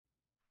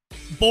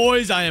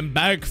Boys, I am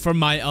back from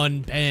my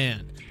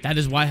unban. That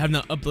is why I have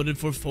not uploaded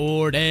for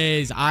 4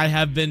 days. I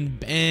have been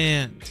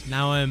banned.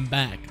 Now I'm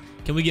back.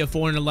 Can we get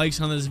 400 likes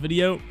on this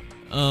video?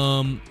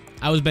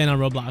 I was banned on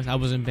Roblox. I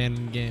wasn't banned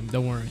in the game.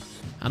 Don't worry.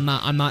 I'm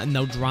not in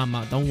no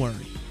drama. Don't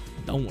worry.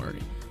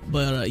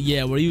 But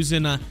yeah, we're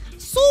using a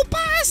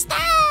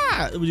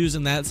Superstar. We're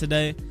using that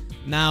today.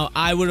 Now,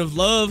 I would have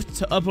loved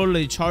to upload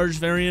a charge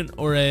variant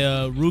or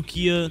a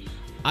Rukia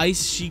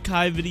Ice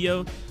Shikai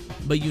video,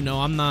 but you know,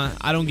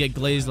 I don't get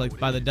glazed like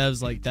by the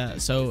devs like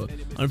that. So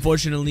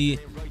unfortunately,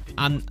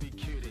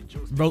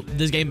 bro,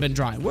 this game been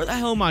dry. Where the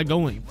hell am I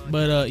going?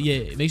 But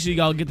yeah, make sure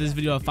you all get this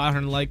video at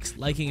 500 likes.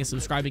 Liking and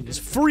subscribing is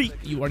free.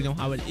 You already know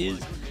how it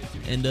is.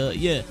 And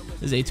yeah,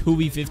 this is a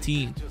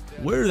 2v15.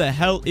 Where the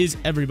hell is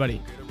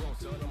everybody?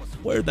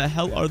 Where the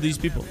hell are these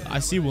people? I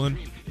see one.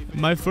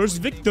 My first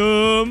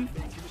victim.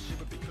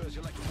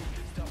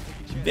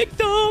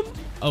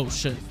 Oh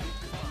shit.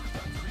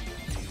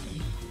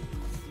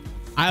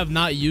 I have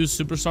not used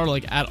Superstar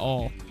like at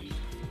all.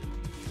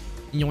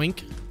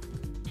 Yoink.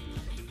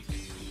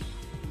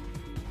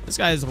 This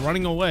guy is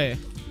running away.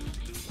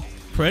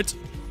 Crit.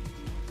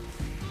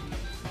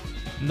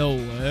 No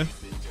way.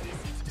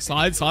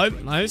 Slide.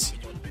 Nice.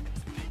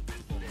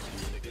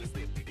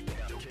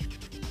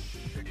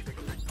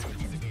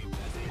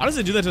 How does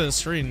it do that to the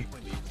screen?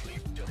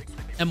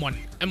 M1.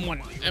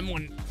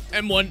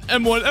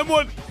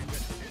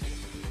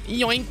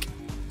 Yoink.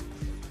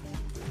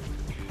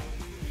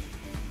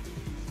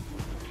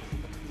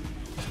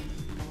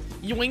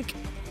 Yoink.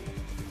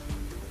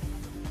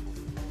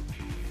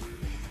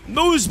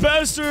 Nose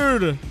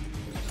bastard.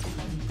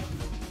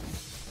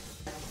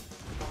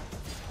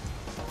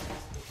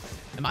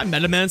 Am I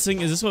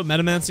metamancing? Is this what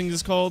metamancing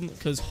is called?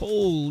 Because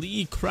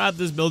holy crap,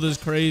 this build is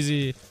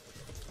crazy.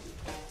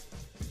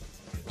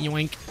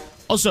 Yoink.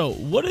 Also,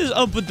 what is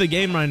up with the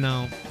game right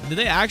now? Did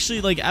they actually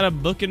like add a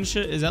book and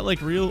shit? Is that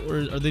like real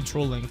or are they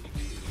trolling?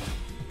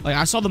 Like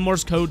I saw the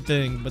Morse code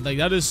thing, but like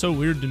that is so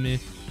weird to me.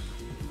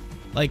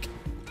 Like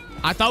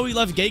I thought we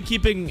left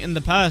gatekeeping in the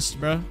past,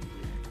 bro.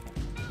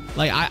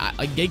 Like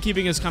like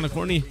gatekeeping is kind of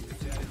corny.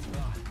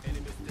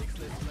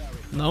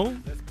 No?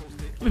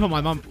 Let me put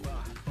my mom.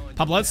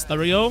 Poplets, there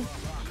we go.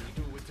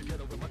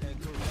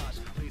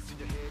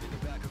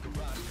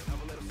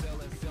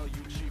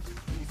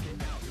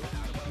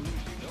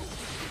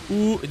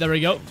 Ooh, there we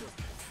go.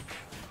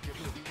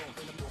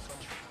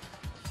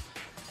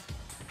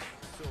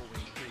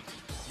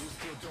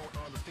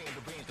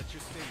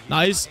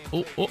 Nice.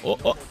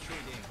 Oh.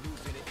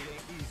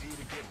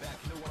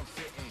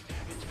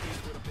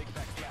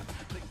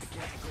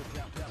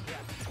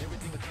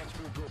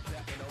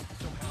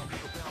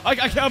 I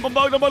can't. I'm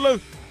bugged.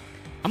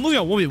 I'm losing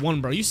a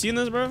 1v1, bro. You seeing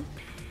this, bro?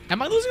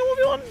 Am I losing a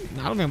 1v1?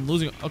 No, I don't think I'm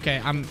losing.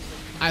 Okay,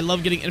 I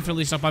love getting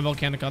infinitely stuck by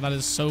Volcanica. That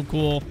is so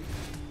cool.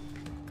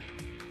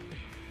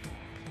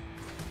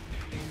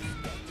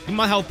 Give me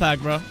my health pack,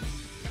 bro.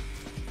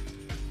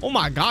 Oh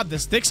my god,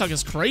 this stick suck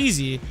is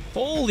crazy.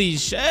 Holy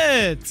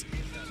shit.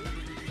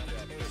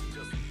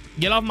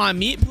 Get off my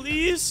meat,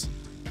 please.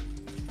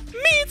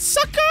 Meat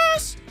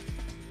suckers.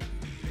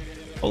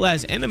 Oh,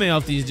 that's anime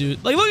off these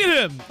dudes. Like, look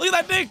at him. Look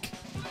at that dick.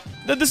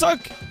 That suck.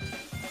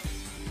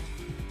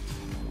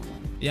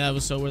 Yeah, it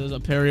was so weird. There's a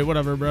parry.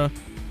 Whatever, bro.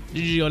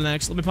 GG go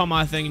next. Let me pop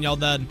my thing and y'all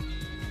dead.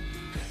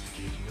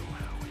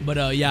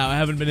 But yeah, I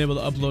haven't been able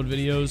to upload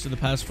videos in the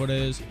past 4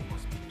 days.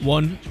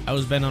 1, I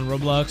was banned on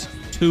Roblox.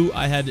 2,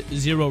 I had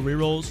 0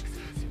 rerolls.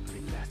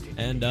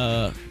 And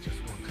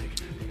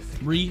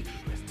 3,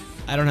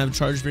 I don't have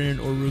charge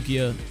variant or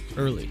Rukia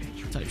early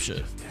type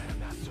shit.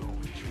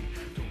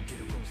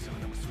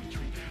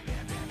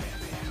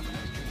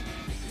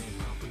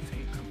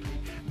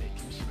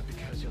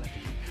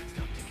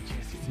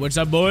 What's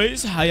up,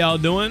 boys? How y'all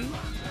doing?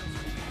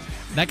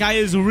 That guy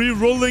is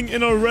re-rolling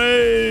in a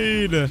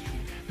raid.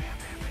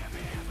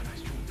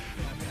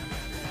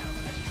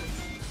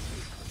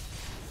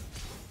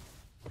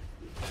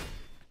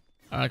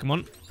 All right, come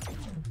on.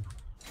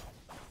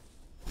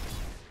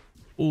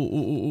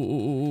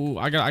 Ooh.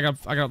 I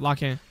got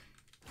lock in.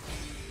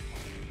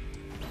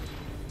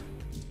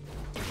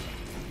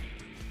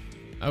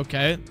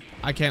 Okay,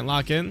 I can't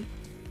lock in.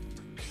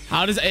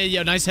 How does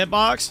yo, nice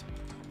hitbox.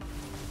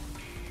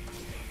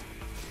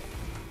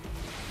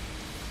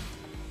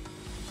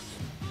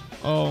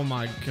 Oh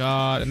my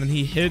god, and then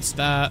he hits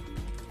that.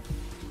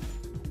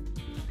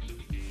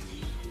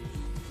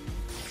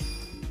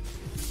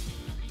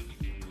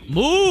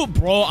 Move,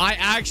 bro. I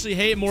actually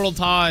hate Mortal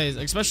Ties,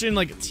 especially in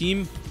like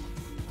team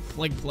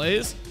like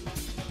plays.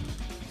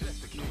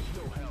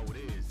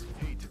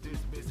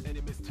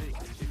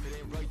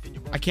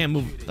 I can't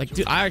move. Like,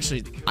 dude, I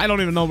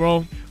don't even know,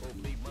 bro.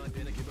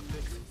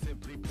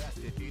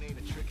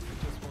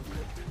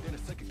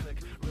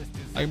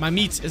 Like, my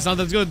meat is not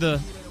that good.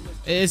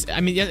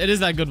 I mean, yeah, it is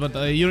that good, but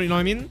you know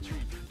what I mean?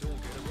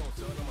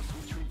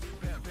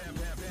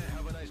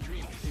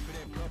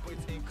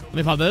 Let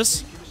me pop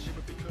this.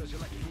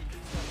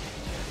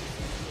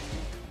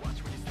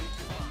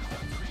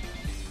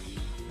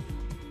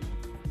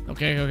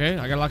 Okay.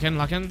 I gotta lock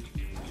in.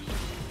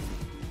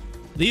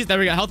 Please, there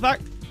we go. Health back.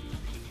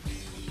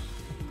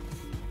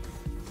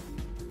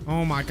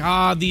 Oh my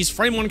god, these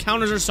frame 1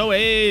 counters are so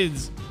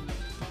AIDS.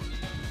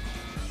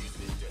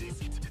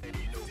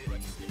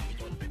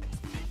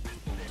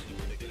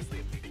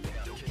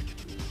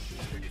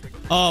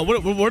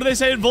 What do they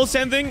say in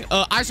Voltstanding?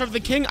 I serve the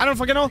king? I don't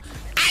fucking know.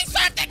 I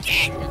serve the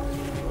king!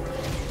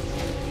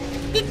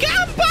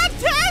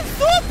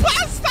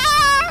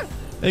 Superstar!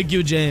 Thank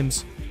you,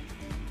 James.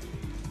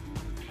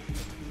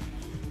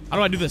 How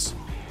do I do this?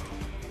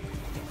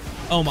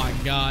 Oh my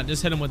god,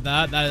 just hit him with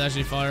that. That is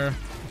actually fire.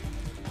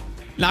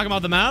 Knock him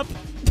off the map.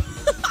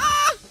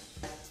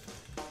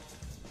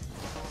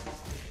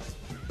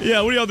 Yeah,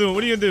 what are y'all doing?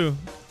 What are you gonna do?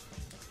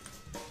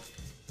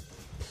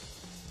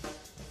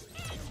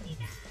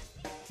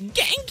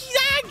 Genki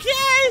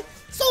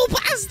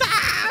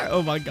Superstar!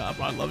 Oh my god,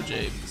 bro, I love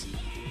James.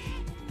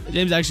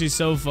 James is actually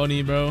so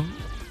funny, bro.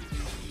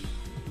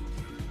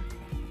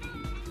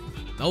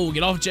 Oh,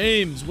 get off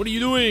James. What are you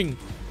doing?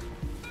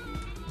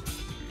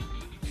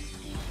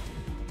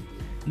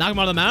 Knock him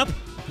out of the map?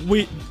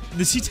 Wait,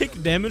 does he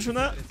take damage from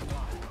that?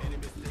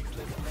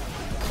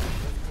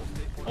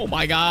 Oh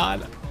my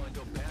god.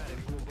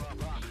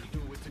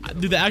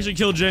 Dude, they actually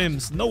killed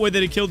James. No way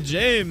that he killed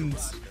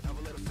James.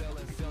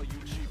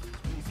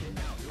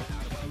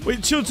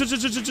 Wait, chill. Did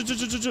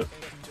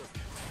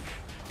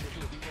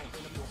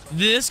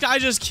this guy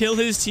just kill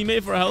his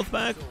teammate for a health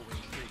pack?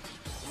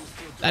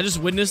 I just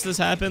witnessed this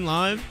happen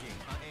live.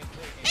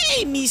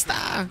 Hey,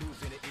 mister.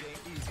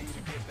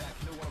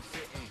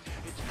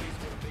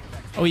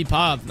 Oh, he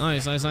popped.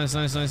 Nice. Get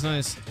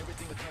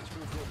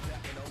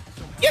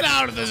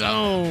out of the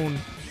zone.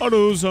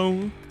 Auto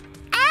zone.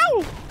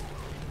 Ow.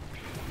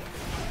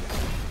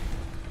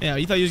 Yeah,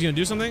 you thought he was going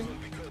to do something?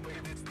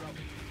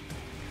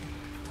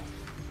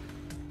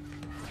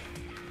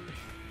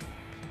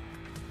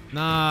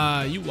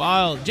 Nah, you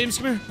wild. James,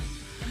 come here.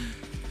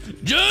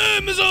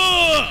 James!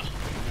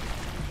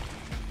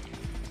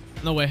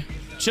 No way.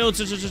 Chill.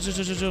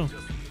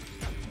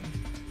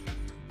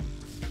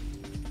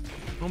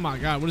 Oh my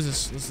god, what is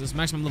this? This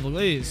maximum level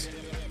glaze.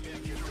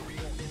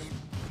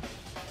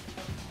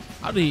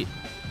 How do he...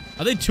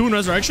 Are they 2 in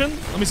resurrection?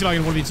 Let me see if I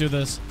can 1v2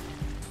 this.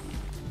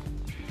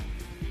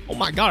 Oh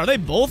my god, are they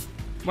both?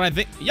 What I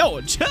think...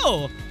 Yo,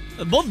 chill!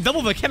 Both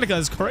double Mechanica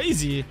is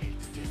crazy.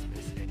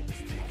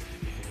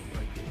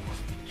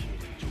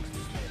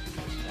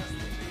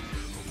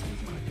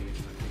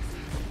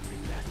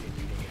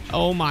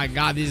 Oh my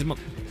god, they're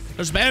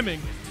spamming.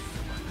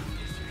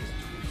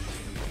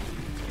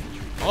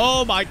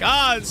 Oh my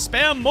god,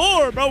 spam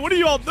more, bro. What are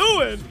you all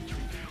doing?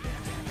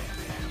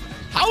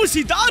 How is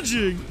he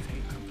dodging?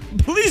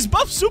 Please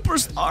buff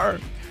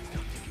Superstar.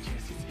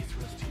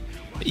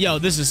 Yo,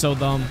 this is so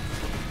dumb.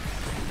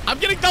 I'm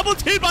getting double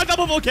teamed by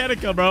double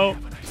Volcanica, bro.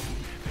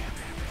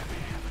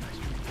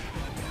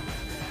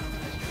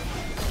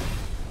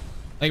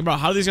 Like, bro,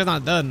 how are these guys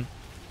not done?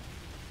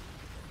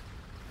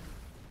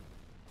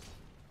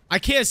 I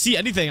can't see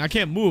anything. I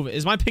can't move.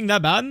 Is my ping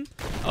that bad?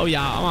 Oh,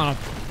 yeah. I'm on a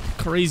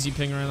crazy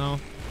ping right now.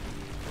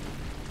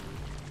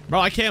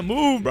 Bro, I can't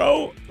move,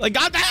 bro. Like,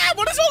 goddamn.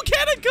 What is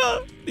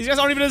Volcanica? These guys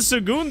aren't even in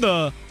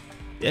Segunda.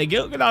 Yeah,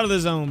 get out of the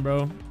zone,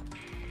 bro.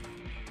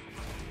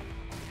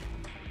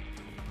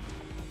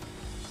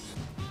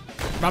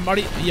 I'm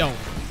already... Yo.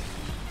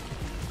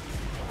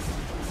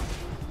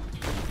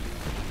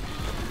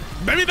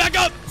 Bring me back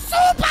up.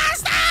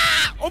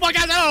 Superstar! Oh, my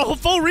God. That a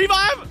full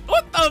revive?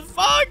 What the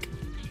fuck?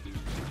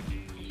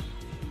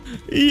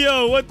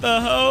 Yo, what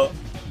the hell?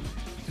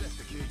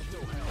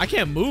 I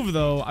can't move,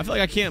 though. I feel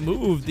like I can't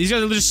move. These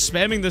guys are just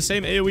spamming the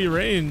same AoE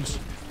range.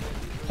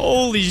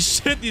 Holy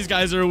shit, these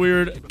guys are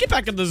weird. Get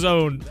back in the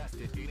zone.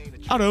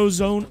 Auto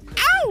zone.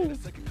 Ow!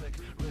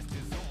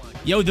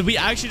 Yo, did we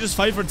actually just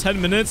fight for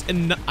 10 minutes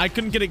and I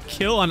couldn't get a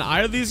kill on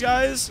either of these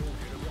guys?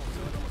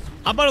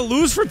 I'm about to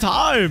lose for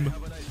time.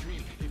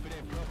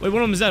 Wait,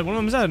 one of them is dead. One of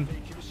them is dead.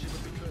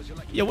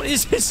 Yo, what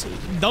is this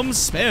dumb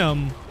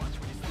spam?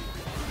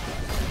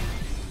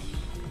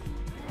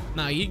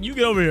 Nah, you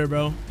get over here,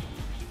 bro.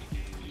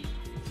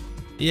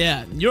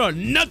 Yeah, you're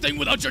nothing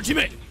without your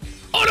teammate.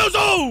 Auto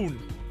zone!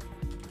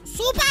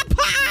 Super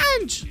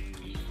punch!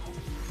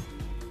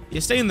 Yeah,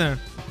 stay in there.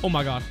 Oh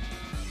my god.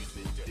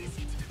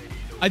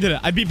 I did it.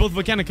 I beat both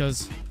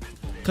Volcanicas.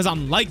 Because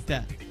I'm like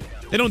that.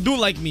 They don't do it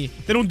like me.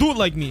 They don't do it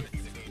like me.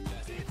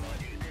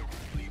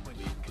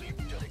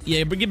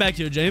 Yeah, bring it back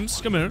here,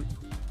 James. Come here.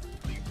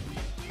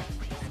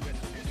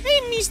 Hey,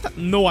 mister.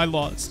 No, I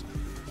lost.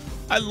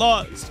 I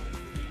lost.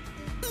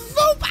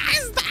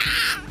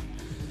 Superstar!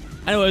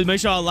 Anyways, make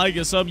sure I like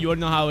and sub. You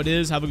already know how it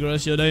is. Have a good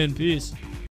rest of your day and peace.